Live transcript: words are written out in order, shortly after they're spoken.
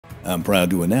I'm proud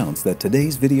to announce that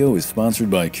today's video is sponsored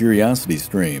by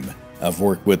CuriosityStream. I've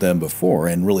worked with them before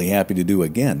and really happy to do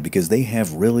again because they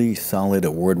have really solid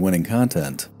award-winning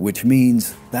content, which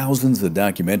means thousands of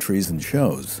documentaries and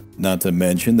shows. Not to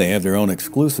mention they have their own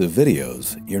exclusive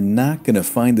videos. You're not going to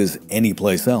find this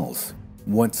anyplace else.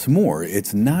 What's more,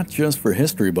 it's not just for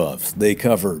history buffs. They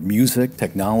cover music,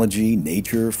 technology,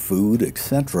 nature, food,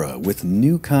 etc., with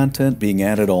new content being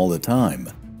added all the time.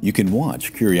 You can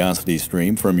watch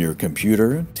CuriosityStream from your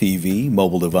computer, TV,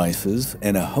 mobile devices,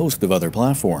 and a host of other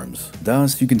platforms.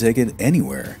 Thus, you can take it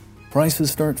anywhere.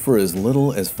 Prices start for as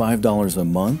little as $5 a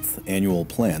month. Annual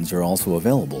plans are also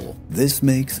available. This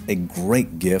makes a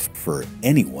great gift for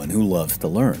anyone who loves to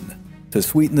learn. To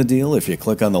sweeten the deal, if you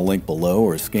click on the link below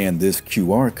or scan this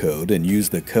QR code and use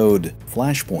the code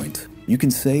FLASHPOINT, you can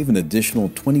save an additional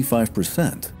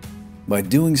 25%. By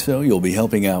doing so, you'll be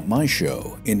helping out my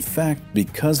show. In fact,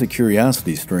 because of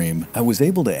CuriosityStream, I was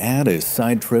able to add a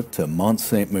side trip to Mont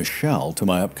Saint-Michel to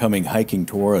my upcoming hiking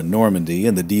tour in Normandy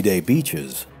and the D-Day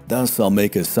beaches. Thus, I'll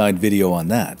make a side video on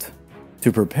that.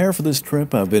 To prepare for this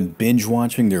trip, I've been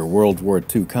binge-watching their World War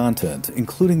II content,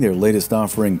 including their latest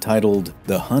offering titled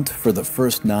The Hunt for the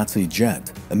First Nazi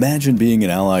Jet. Imagine being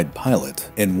an Allied pilot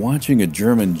and watching a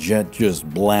German jet just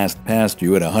blast past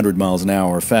you at 100 miles an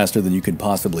hour faster than you could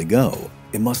possibly go.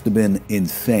 It must have been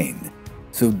insane.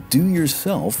 So do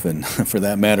yourself, and for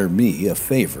that matter me, a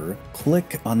favor.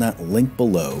 Click on that link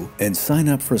below and sign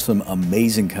up for some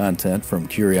amazing content from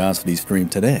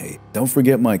CuriosityStream today. Don't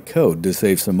forget my code to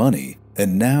save some money.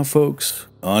 And now, folks,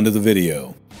 on to the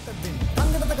video.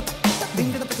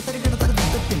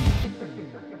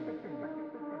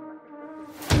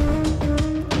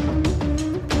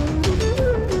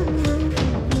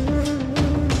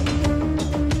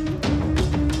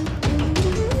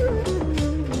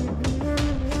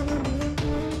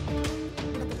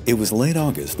 It was late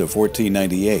August of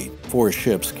 1498. 4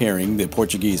 ships carrying the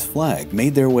Portuguese flag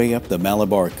made their way up the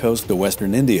Malabar coast to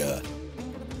western India.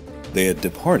 They had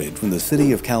departed from the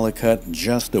city of Calicut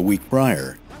just a week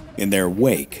prior. In their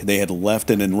wake, they had left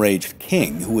an enraged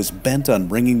king who was bent on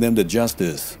bringing them to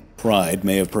justice. Pride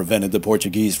may have prevented the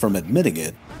Portuguese from admitting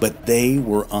it, but they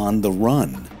were on the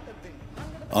run.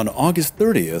 On August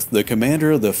 30th, the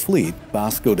commander of the fleet,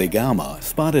 Vasco da Gama,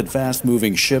 spotted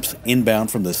fast-moving ships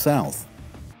inbound from the south.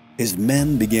 His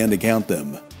men began to count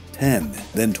them. 10,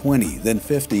 then 20, then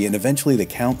 50, and eventually the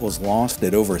count was lost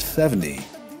at over 70.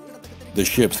 The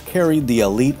ships carried the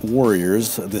elite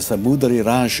warriors, the Samudri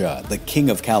Raja, the King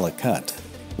of Calicut.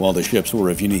 While the ships were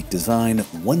of unique design,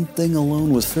 one thing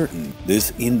alone was certain: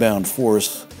 this inbound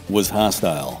force was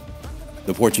hostile.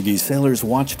 The Portuguese sailors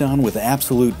watched on with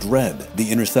absolute dread.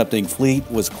 The intercepting fleet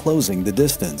was closing the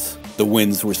distance. The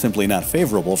winds were simply not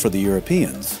favorable for the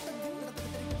Europeans.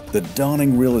 The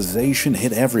dawning realization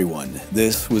hit everyone.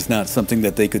 This was not something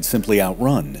that they could simply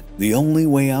outrun. The only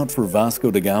way out for Vasco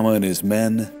da Gama and his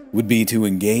men would be to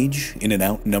engage in an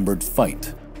outnumbered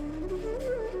fight.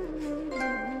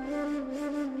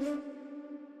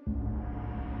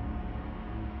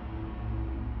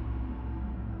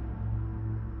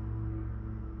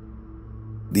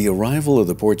 The arrival of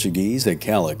the Portuguese at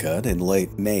Calicut in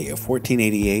late May of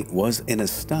 1488 was an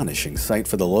astonishing sight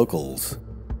for the locals.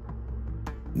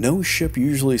 No ship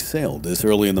usually sailed this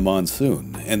early in the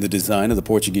monsoon, and the design of the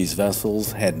Portuguese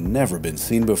vessels had never been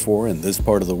seen before in this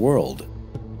part of the world.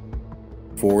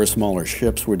 4 smaller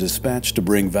ships were dispatched to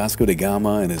bring Vasco da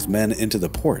Gama and his men into the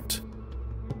port.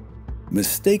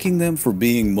 Mistaking them for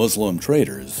being Muslim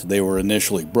traders, they were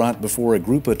initially brought before a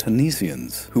group of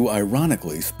Tunisians, who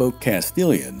ironically spoke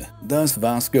Castilian. Thus,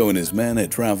 Vasco and his men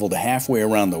had traveled halfway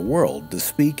around the world to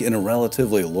speak in a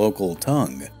relatively local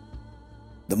tongue.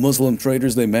 The Muslim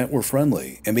traders they met were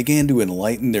friendly and began to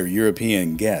enlighten their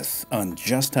European guests on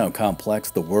just how complex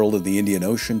the world of the Indian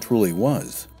Ocean truly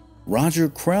was. Roger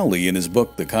Crowley, in his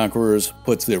book The Conquerors,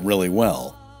 puts it really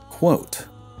well. Quote,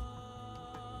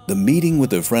 "The meeting with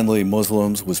the friendly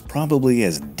Muslims was probably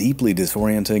as deeply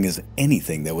disorienting as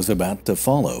anything that was about to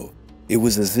follow. It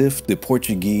was as if the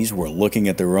Portuguese were looking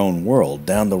at their own world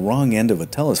down the wrong end of a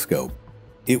telescope.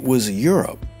 It was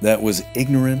Europe that was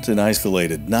ignorant and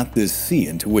isolated, not this sea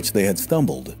into which they had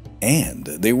stumbled. And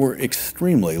they were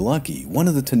extremely lucky. One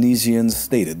of the Tunisians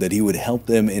stated that he would help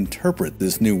them interpret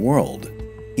this new world.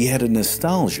 He had a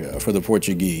nostalgia for the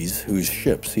Portuguese, whose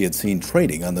ships he had seen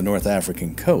trading on the North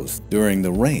African coast during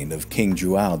the reign of King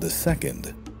João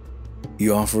II. He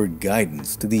offered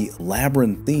guidance to the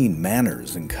labyrinthine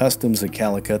manners and customs of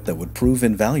Calicut that would prove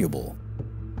invaluable.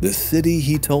 The city,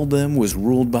 he told them, was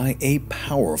ruled by a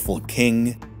powerful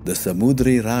king, the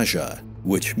Samudri Raja,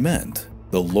 which meant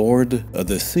the Lord of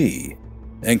the Sea."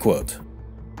 End quote.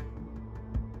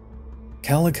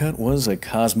 Calicut was a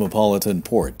cosmopolitan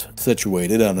port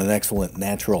situated on an excellent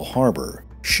natural harbor.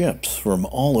 Ships from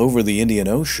all over the Indian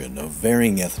Ocean of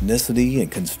varying ethnicity and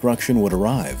construction would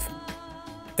arrive.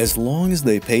 As long as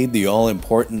they paid the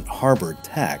all-important harbor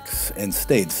tax and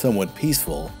stayed somewhat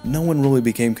peaceful, no one really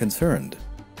became concerned.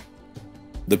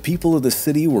 The people of the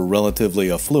city were relatively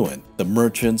affluent. The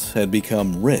merchants had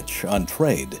become rich on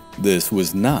trade. This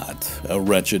was not a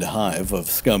wretched hive of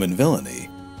scum and villainy.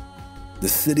 The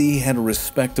city had a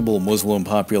respectable Muslim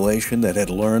population that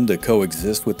had learned to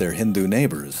coexist with their Hindu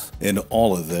neighbors, and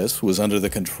all of this was under the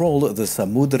control of the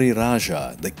Samudri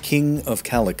Raja, the King of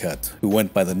Calicut, who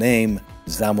went by the name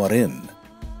Zamorin.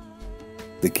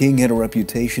 The king had a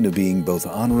reputation of being both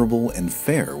honorable and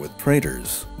fair with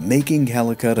traders, making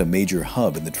Calicut a major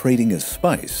hub in the trading of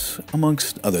spice,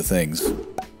 amongst other things.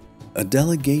 A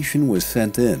delegation was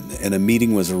sent in, and a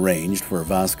meeting was arranged for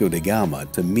Vasco da Gama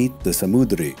to meet the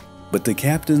Samudri. But the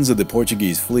captains of the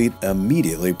Portuguese fleet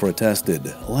immediately protested.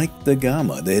 Like da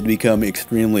Gama, they had become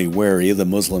extremely wary of the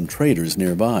Muslim traders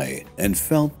nearby and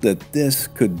felt that this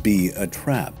could be a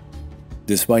trap.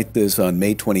 Despite this, on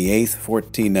May 28,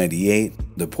 1498,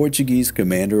 the Portuguese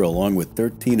commander along with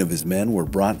 13 of his men were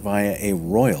brought via a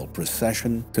royal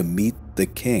procession to meet the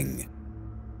king.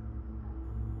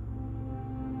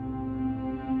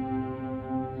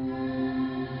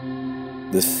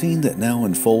 The scene that now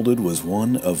unfolded was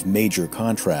one of major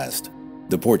contrast.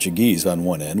 The Portuguese on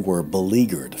one end were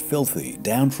beleaguered, filthy,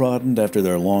 downtrodden after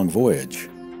their long voyage.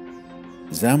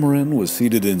 Zamorin was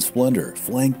seated in splendor,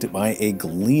 flanked by a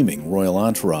gleaming royal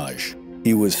entourage.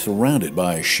 He was surrounded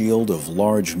by a shield of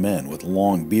large men with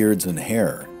long beards and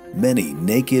hair, many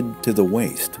naked to the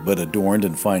waist but adorned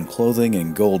in fine clothing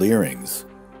and gold earrings.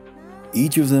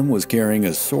 Each of them was carrying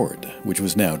a sword, which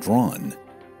was now drawn.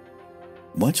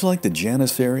 Much like the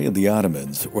Janissary of the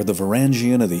Ottomans or the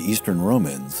Varangian of the Eastern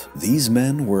Romans, these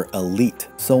men were elite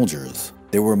soldiers.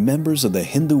 They were members of the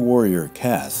Hindu warrior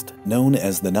caste known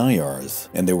as the Nayars,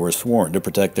 and they were sworn to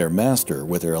protect their master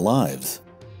with their lives.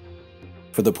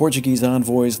 For the Portuguese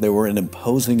envoys, they were an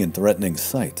imposing and threatening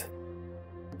sight.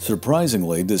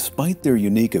 Surprisingly, despite their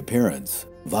unique appearance,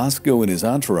 Vasco and his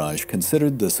entourage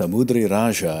considered the Samudri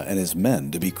Raja and his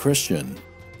men to be Christian.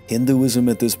 Hinduism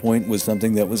at this point was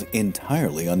something that was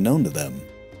entirely unknown to them.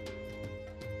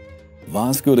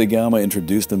 Vasco da Gama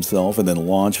introduced himself and then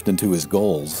launched into his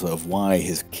goals of why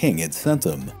his king had sent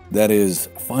him. That is,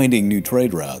 finding new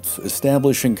trade routes,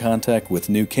 establishing contact with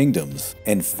new kingdoms,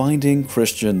 and finding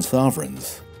Christian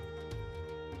sovereigns.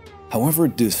 However,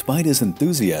 despite his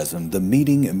enthusiasm, the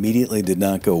meeting immediately did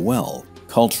not go well.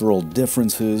 Cultural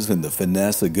differences and the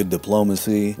finesse of good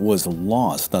diplomacy was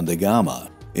lost on da Gama.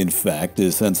 In fact,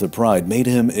 his sense of pride made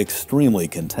him extremely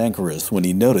cantankerous when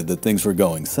he noted that things were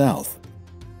going south.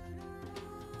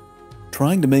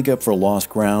 Trying to make up for lost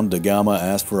ground, da Gama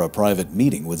asked for a private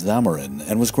meeting with Zamorin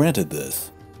and was granted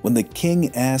this. When the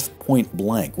king asked point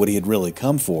blank what he had really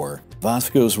come for,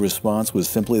 Vasco's response was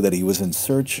simply that he was in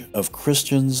search of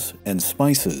Christians and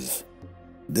spices.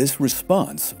 This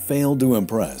response failed to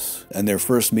impress, and their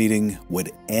first meeting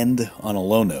would end on a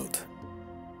low note.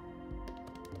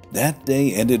 That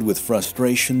day ended with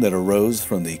frustration that arose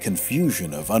from the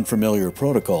confusion of unfamiliar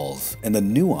protocols and the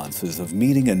nuances of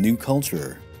meeting a new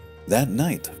culture. That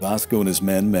night, Vasco and his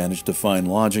men managed to find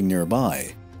lodging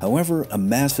nearby. However, a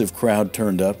massive crowd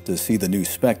turned up to see the new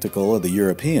spectacle of the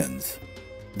Europeans.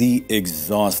 The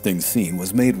exhausting scene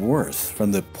was made worse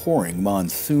from the pouring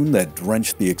monsoon that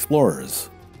drenched the explorers.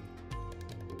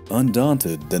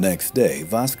 Undaunted, the next day,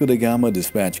 Vasco da Gama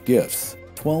dispatched gifts: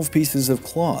 12 pieces of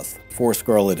cloth, 4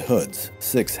 scarlet hoods,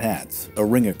 6 hats, a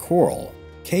ring of coral,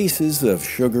 cases of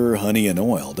sugar, honey, and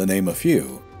oil, to name a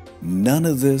few. None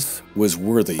of this was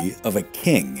worthy of a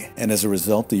king, and as a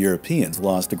result, the Europeans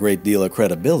lost a great deal of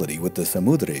credibility with the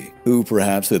Samudri, who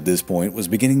perhaps at this point was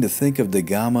beginning to think of da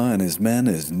Gama and his men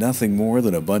as nothing more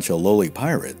than a bunch of lowly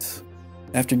pirates.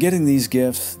 After getting these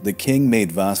gifts, the king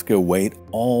made Vasco wait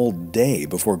all day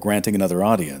before granting another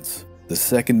audience. The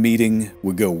second meeting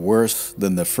would go worse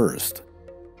than the first.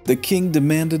 The king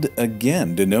demanded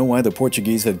again to know why the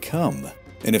Portuguese had come,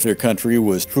 and if their country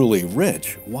was truly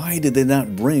rich, why did they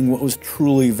not bring what was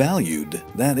truly valued,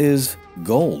 that is,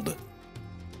 gold?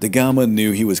 Da Gama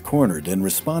knew he was cornered and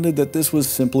responded that this was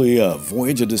simply a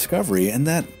voyage of discovery and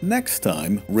that next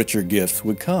time richer gifts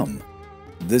would come.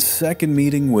 This second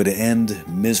meeting would end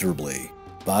miserably.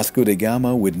 Vasco da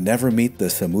Gama would never meet the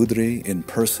Samudri in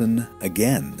person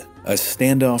again. A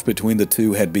standoff between the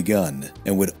two had begun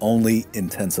and would only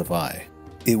intensify.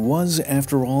 It was,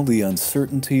 after all, the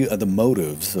uncertainty of the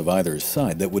motives of either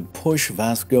side that would push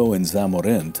Vasco and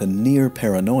Zamorin to near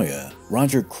paranoia.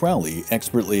 Roger Crowley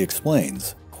expertly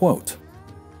explains, quote,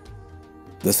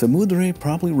 "The Samudri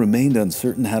probably remained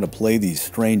uncertain how to play these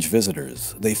strange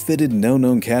visitors. They fitted no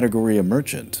known category of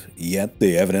merchant, yet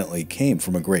they evidently came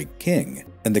from a great king.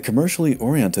 And the commercially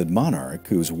oriented monarch,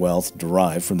 whose wealth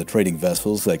derived from the trading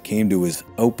vessels that came to his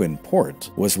open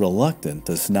port, was reluctant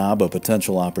to snob a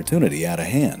potential opportunity out of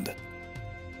hand."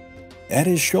 At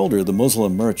his shoulder, the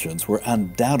Muslim merchants were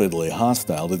undoubtedly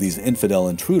hostile to these infidel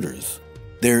intruders.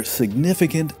 Their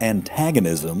significant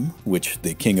antagonism, which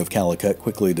the King of Calicut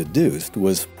quickly deduced,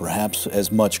 was perhaps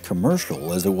as much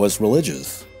commercial as it was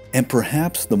religious. And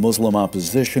perhaps the Muslim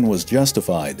opposition was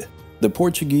justified. The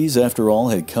Portuguese, after all,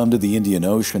 had come to the Indian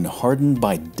Ocean hardened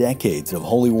by decades of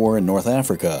holy war in North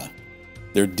Africa.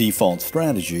 Their default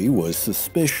strategy was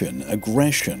suspicion,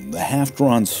 aggression, the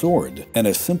half-drawn sword, and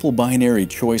a simple binary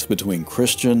choice between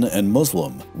Christian and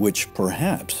Muslim, which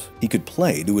perhaps he could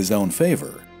play to his own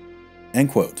favor.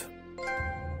 End quote.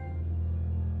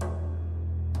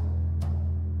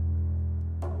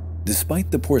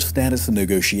 Despite the poor status of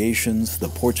negotiations, the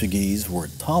Portuguese were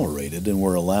tolerated and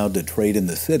were allowed to trade in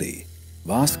the city.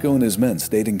 Vasco and his men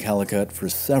stayed in Calicut for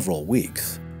several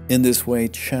weeks. In this way,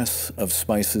 chests of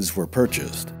spices were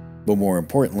purchased. But more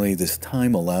importantly, this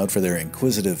time allowed for their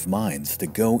inquisitive minds to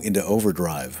go into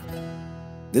overdrive.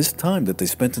 This time that they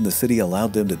spent in the city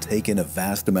allowed them to take in a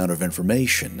vast amount of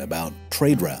information about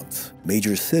trade routes,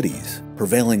 major cities,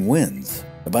 prevailing winds,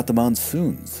 about the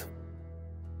monsoons.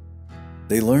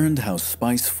 They learned how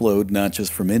spice flowed not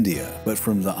just from India, but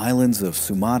from the islands of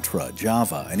Sumatra,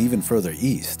 Java, and even further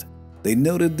east. They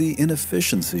noted the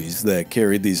inefficiencies that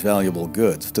carried these valuable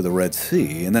goods to the Red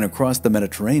Sea and then across the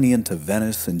Mediterranean to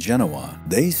Venice and Genoa.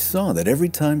 They saw that every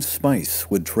time spice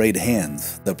would trade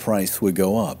hands, the price would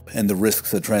go up and the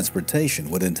risks of transportation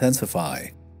would intensify.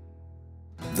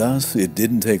 Thus, it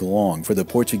didn't take long for the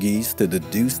Portuguese to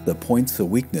deduce the points of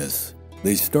weakness.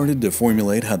 They started to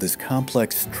formulate how this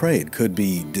complex trade could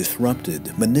be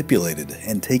disrupted, manipulated,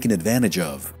 and taken advantage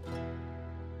of.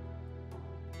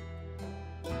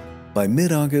 By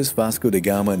mid-August, Vasco da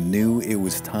Gama knew it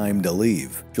was time to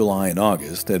leave. July and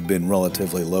August had been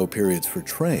relatively low periods for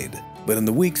trade, but in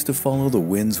the weeks to follow, the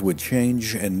winds would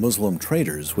change and Muslim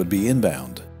traders would be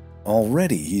inbound.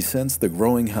 Already, he sensed the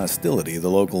growing hostility of the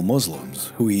local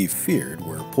Muslims, who he feared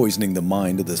were poisoning the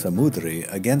mind of the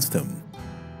Samudri against him.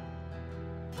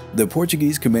 The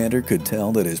Portuguese commander could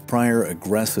tell that his prior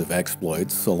aggressive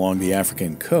exploits along the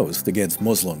African coast against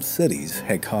Muslim cities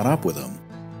had caught up with him.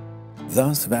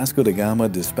 Thus, Vasco da Gama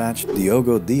dispatched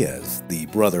Diogo Diaz, the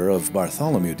brother of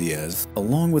Bartholomew Diaz,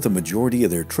 along with a majority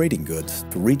of their trading goods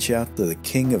to reach out to the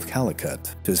King of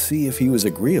Calicut to see if he was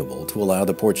agreeable to allow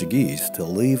the Portuguese to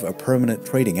leave a permanent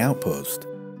trading outpost.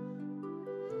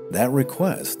 That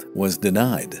request was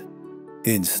denied.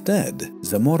 Instead,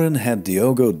 Zamorin had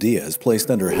Diogo Diaz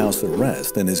placed under house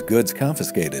arrest and his goods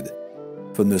confiscated.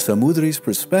 From the Samudri's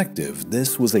perspective,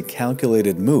 this was a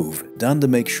calculated move done to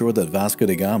make sure that Vasco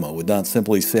da Gama would not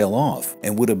simply sail off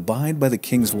and would abide by the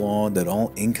king's law that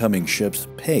all incoming ships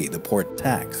pay the port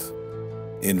tax.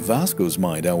 In Vasco's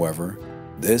mind, however,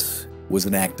 this was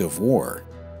an act of war.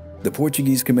 The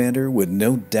Portuguese commander would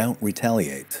no doubt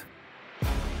retaliate.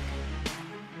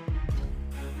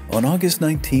 On August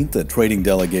 19th, a trading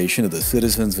delegation of the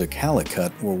citizens of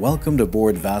Calicut were welcomed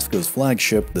aboard Vasco's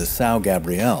flagship, the São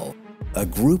Gabriel. A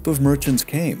group of merchants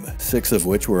came, 6 of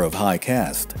which were of high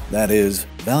caste, that is,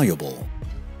 valuable.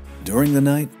 During the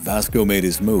night, Vasco made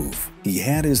his move. He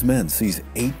had his men seize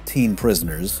 18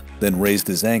 prisoners, then raised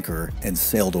his anchor and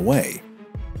sailed away.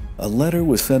 A letter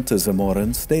was sent to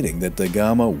Zamorin stating that da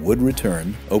Gama would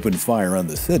return, open fire on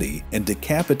the city, and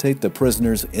decapitate the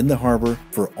prisoners in the harbor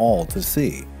for all to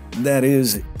see. That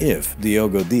is, if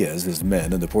Diogo Diaz's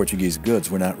men and the Portuguese goods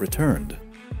were not returned.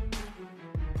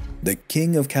 The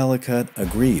King of Calicut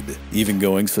agreed, even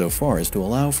going so far as to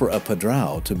allow for a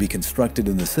padrao to be constructed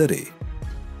in the city.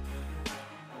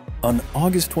 On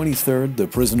August 23rd, the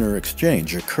prisoner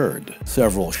exchange occurred.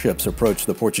 Several ships approached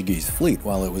the Portuguese fleet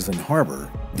while it was in harbor.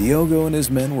 Diogo and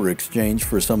his men were exchanged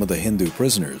for some of the Hindu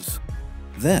prisoners.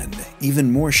 Then,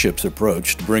 even more ships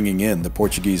approached, bringing in the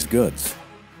Portuguese goods.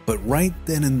 But right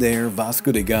then and there,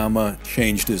 Vasco da Gama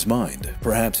changed his mind.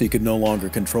 Perhaps he could no longer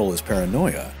control his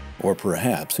paranoia. Or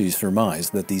perhaps he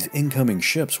surmised that these incoming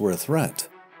ships were a threat.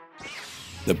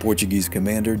 The Portuguese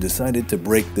commander decided to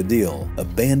break the deal,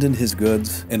 abandon his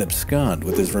goods, and abscond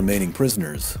with his remaining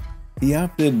prisoners. He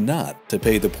opted not to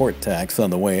pay the port tax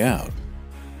on the way out.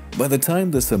 By the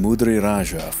time the Samudri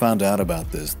Raja found out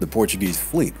about this, the Portuguese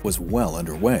fleet was well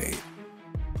underway.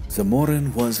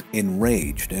 Zamorin was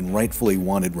enraged and rightfully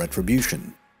wanted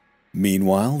retribution.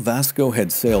 Meanwhile, Vasco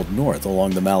had sailed north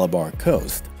along the Malabar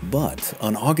coast, but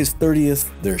on August 30th,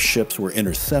 their ships were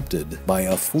intercepted by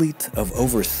a fleet of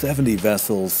over 70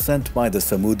 vessels sent by the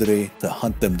Samudri to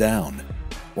hunt them down.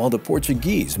 While the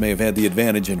Portuguese may have had the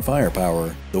advantage in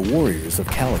firepower, the warriors of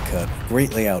Calicut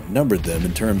greatly outnumbered them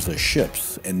in terms of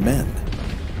ships and men.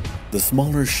 The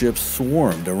smaller ships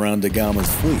swarmed around da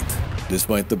Gama's fleet.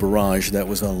 Despite the barrage that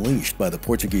was unleashed by the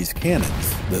Portuguese cannons,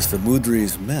 the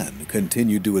Samudri's men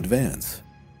continued to advance.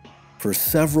 For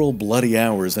several bloody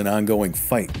hours, an ongoing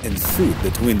fight ensued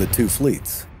between the two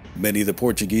fleets. Many of the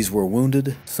Portuguese were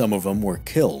wounded, some of them were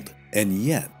killed, and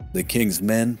yet the king's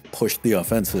men pushed the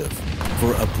offensive.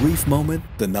 For a brief moment,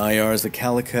 the Nayars of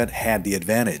Calicut had the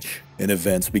advantage, and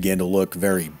events began to look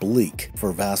very bleak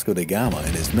for Vasco da Gama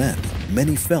and his men.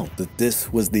 Many felt that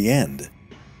this was the end.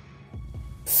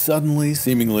 Suddenly,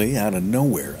 seemingly out of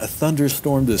nowhere, a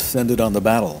thunderstorm descended on the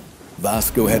battle.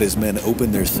 Vasco had his men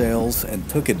open their sails and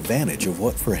took advantage of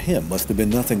what for him must have been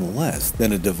nothing less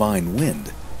than a divine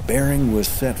wind. Bearing was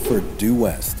set for due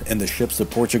west, and the ships of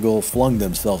Portugal flung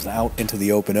themselves out into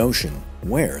the open ocean,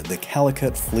 where the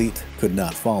Calicut fleet could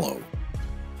not follow.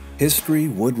 History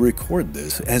would record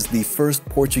this as the first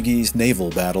Portuguese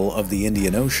naval battle of the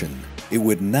Indian Ocean. It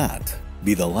would not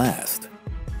be the last.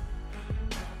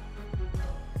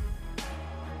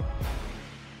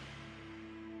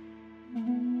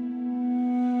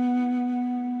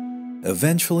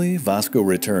 Eventually, Vasco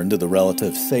returned to the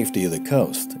relative safety of the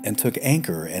coast and took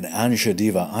anchor at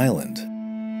Anjadiva Island.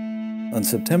 On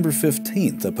September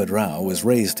 15th, a padrao was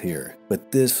raised here,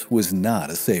 but this was not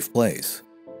a safe place.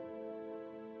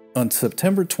 On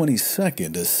September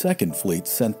 22nd, a second fleet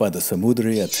sent by the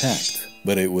Samudri attacked,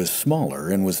 but it was smaller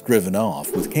and was driven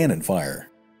off with cannon fire.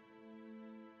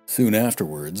 Soon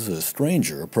afterwards, a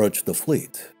stranger approached the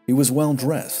fleet. He was well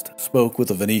dressed, spoke with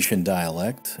a Venetian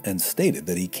dialect, and stated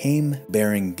that he came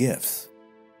bearing gifts.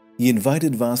 He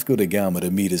invited Vasco da Gama to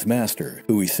meet his master,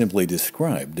 who he simply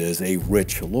described as a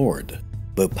rich lord.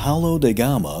 But Paulo da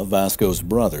Gama, Vasco's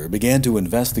brother, began to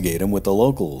investigate him with the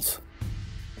locals.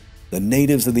 The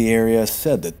natives of the area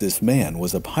said that this man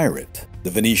was a pirate.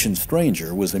 The Venetian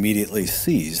stranger was immediately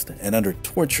seized and under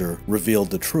torture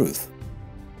revealed the truth.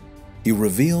 He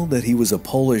revealed that he was a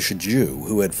Polish Jew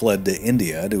who had fled to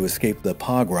India to escape the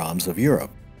pogroms of Europe.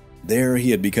 There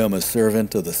he had become a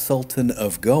servant of the Sultan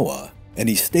of Goa, and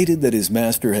he stated that his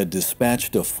master had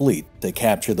dispatched a fleet to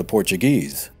capture the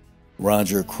Portuguese.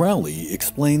 Roger Crowley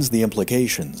explains the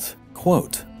implications.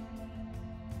 Quote,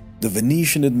 "The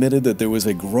Venetian admitted that there was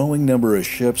a growing number of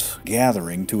ships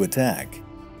gathering to attack.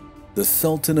 The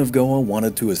Sultan of Goa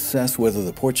wanted to assess whether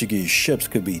the Portuguese ships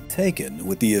could be taken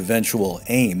with the eventual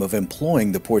aim of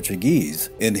employing the Portuguese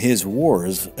in his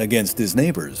wars against his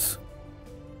neighbors."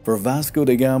 For Vasco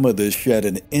da Gama, this shed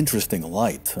an interesting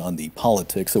light on the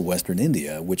politics of Western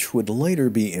India, which would later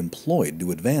be employed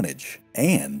to advantage.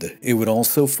 And it would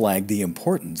also flag the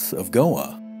importance of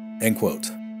Goa. End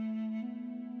quote.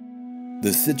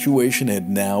 The situation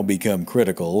had now become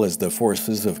critical as the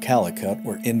forces of Calicut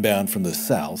were inbound from the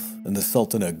south and the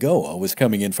Sultan of Goa was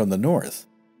coming in from the north.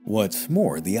 What's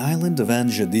more, the island of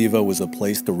Anjadiva was a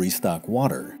place to restock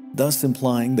water, thus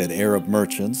implying that Arab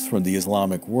merchants from the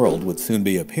Islamic world would soon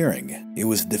be appearing. It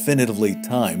was definitively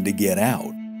time to get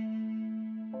out.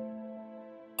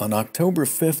 On October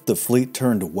 5th, the fleet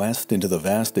turned west into the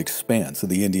vast expanse of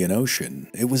the Indian Ocean.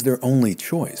 It was their only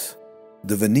choice.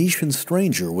 The Venetian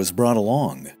stranger was brought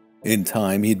along. In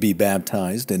time, he'd be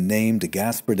baptized and named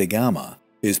Gaspar da Gama.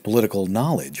 His political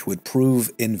knowledge would prove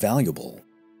invaluable.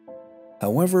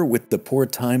 However, with the poor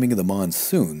timing of the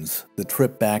monsoons, the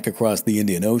trip back across the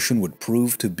Indian Ocean would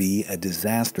prove to be a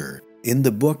disaster. In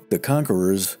the book The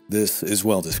Conquerors, this is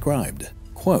well described.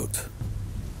 Quote,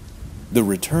 "The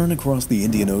return across the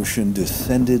Indian Ocean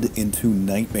descended into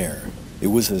nightmare. It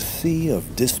was a sea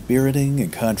of dispiriting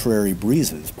and contrary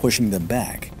breezes pushing them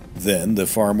back. Then the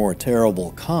far more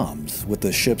terrible calms, with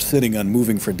the ship sitting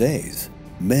unmoving for days.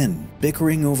 Men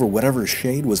bickering over whatever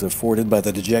shade was afforded by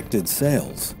the dejected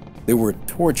sails. They were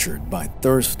tortured by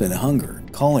thirst and hunger,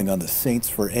 calling on the saints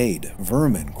for aid,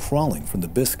 vermin crawling from the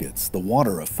biscuits, the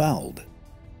water afouled.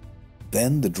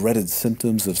 Then the dreaded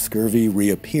symptoms of scurvy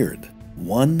reappeared.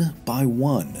 One by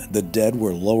one, the dead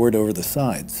were lowered over the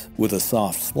sides, with a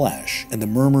soft splash and the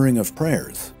murmuring of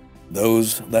prayers.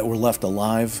 Those that were left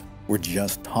alive were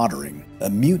just tottering. A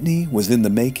mutiny was in the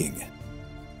making.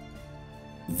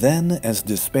 Then, as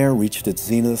despair reached its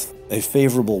zenith, a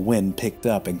favorable wind picked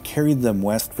up and carried them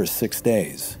west for 6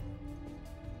 days.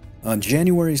 On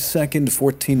January 2nd,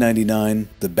 1499,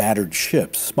 the battered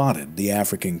ships spotted the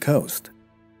African coast.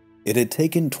 It had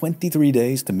taken 23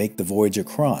 days to make the voyage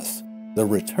across. The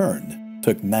return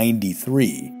took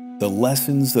 93. The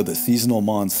lessons of the seasonal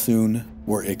monsoon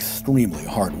were extremely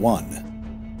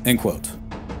hard-won." End quote.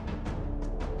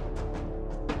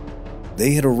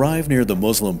 They had arrived near the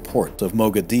Muslim port of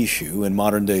Mogadishu in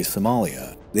modern-day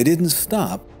Somalia. They didn't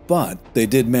stop, but they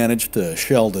did manage to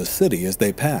shell the city as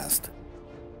they passed.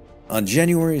 On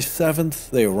January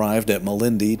 7th, they arrived at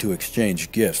Malindi to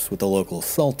exchange gifts with the local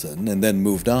sultan and then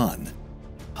moved on.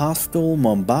 Hostile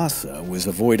Mombasa was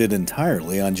avoided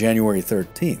entirely on January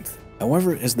 13th.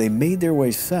 However, as they made their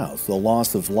way south, the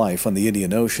loss of life on the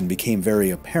Indian Ocean became very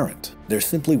apparent. There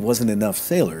simply wasn't enough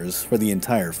sailors for the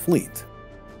entire fleet.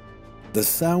 The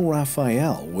São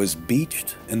Rafael was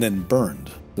beached and then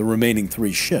burned. The remaining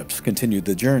 3 ships continued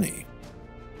the journey.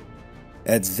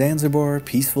 At Zanzibar,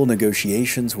 peaceful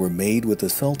negotiations were made with the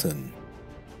Sultan.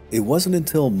 It wasn't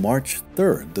until March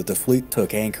 3rd that the fleet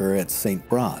took anchor at St.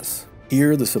 Bras.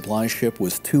 Here, the supply ship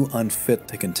was too unfit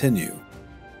to continue.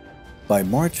 By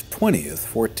March 20th,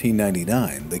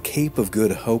 1499, the Cape of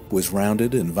Good Hope was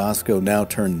rounded and Vasco now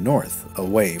turned north,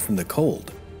 away from the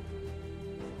cold.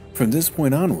 From this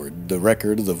point onward, the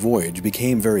record of the voyage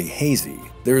became very hazy.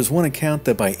 There is one account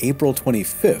that by April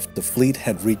 25th, the fleet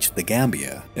had reached the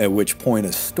Gambia, at which point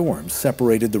a storm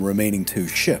separated the remaining 2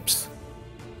 ships.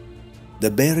 The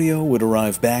Berrio would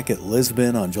arrive back at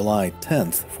Lisbon on July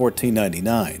 10th,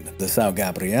 1499, the São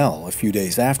Gabriel a few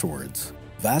days afterwards.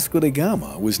 Vasco da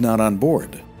Gama was not on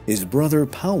board. His brother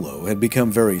Paulo had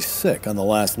become very sick on the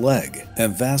last leg,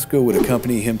 and Vasco would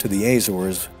accompany him to the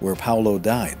Azores, where Paulo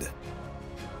died.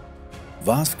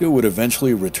 Vasco would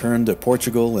eventually return to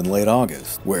Portugal in late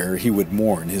August, where he would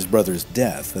mourn his brother's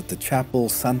death at the Chapel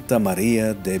Santa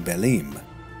Maria de Belém.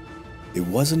 It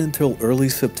wasn't until early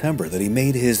September that he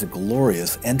made his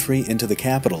glorious entry into the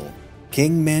capital.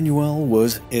 King Manuel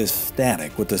was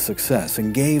ecstatic with the success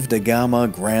and gave da Gama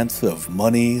grants of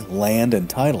money, land, and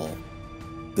title.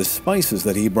 The spices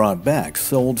that he brought back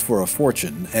sold for a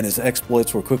fortune, and his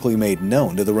exploits were quickly made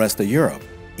known to the rest of Europe.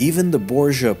 Even the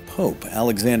Borgia Pope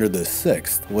Alexander VI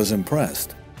was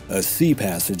impressed. A sea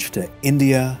passage to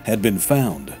India had been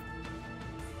found.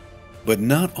 But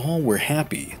not all were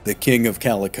happy. The King of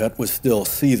Calicut was still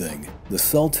seething. The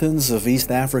sultans of East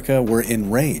Africa were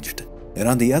enraged. And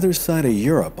on the other side of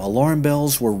Europe, alarm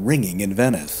bells were ringing in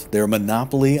Venice. Their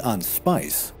monopoly on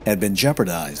spice had been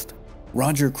jeopardized.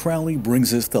 Roger Crowley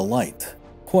brings this to light.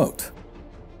 Quote,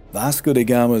 Vasco da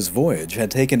Gama's voyage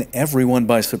had taken everyone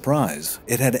by surprise.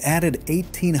 It had added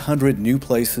 1,800 new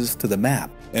places to the map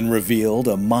and revealed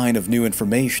a mine of new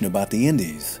information about the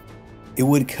Indies. It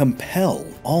would compel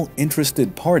all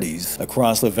interested parties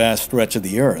across a vast stretch of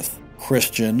the earth,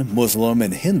 Christian, Muslim,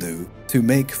 and Hindu, to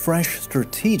make fresh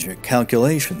strategic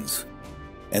calculations.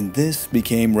 And this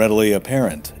became readily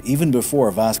apparent. Even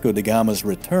before Vasco da Gama's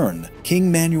return,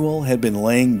 King Manuel had been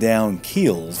laying down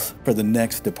keels for the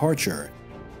next departure.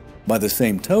 By the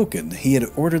same token, he had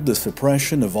ordered the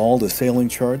suppression of all the sailing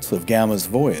charts of Gama's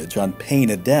voyage on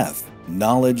pain of death.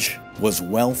 Knowledge was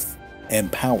wealth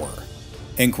and power.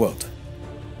 End quote.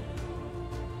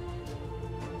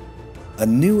 A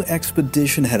new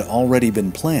expedition had already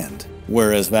been planned.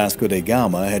 Whereas Vasco da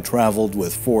Gama had traveled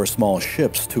with 4 small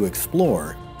ships to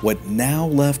explore, what now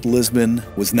left Lisbon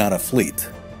was not a fleet.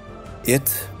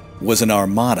 It was an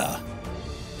armada.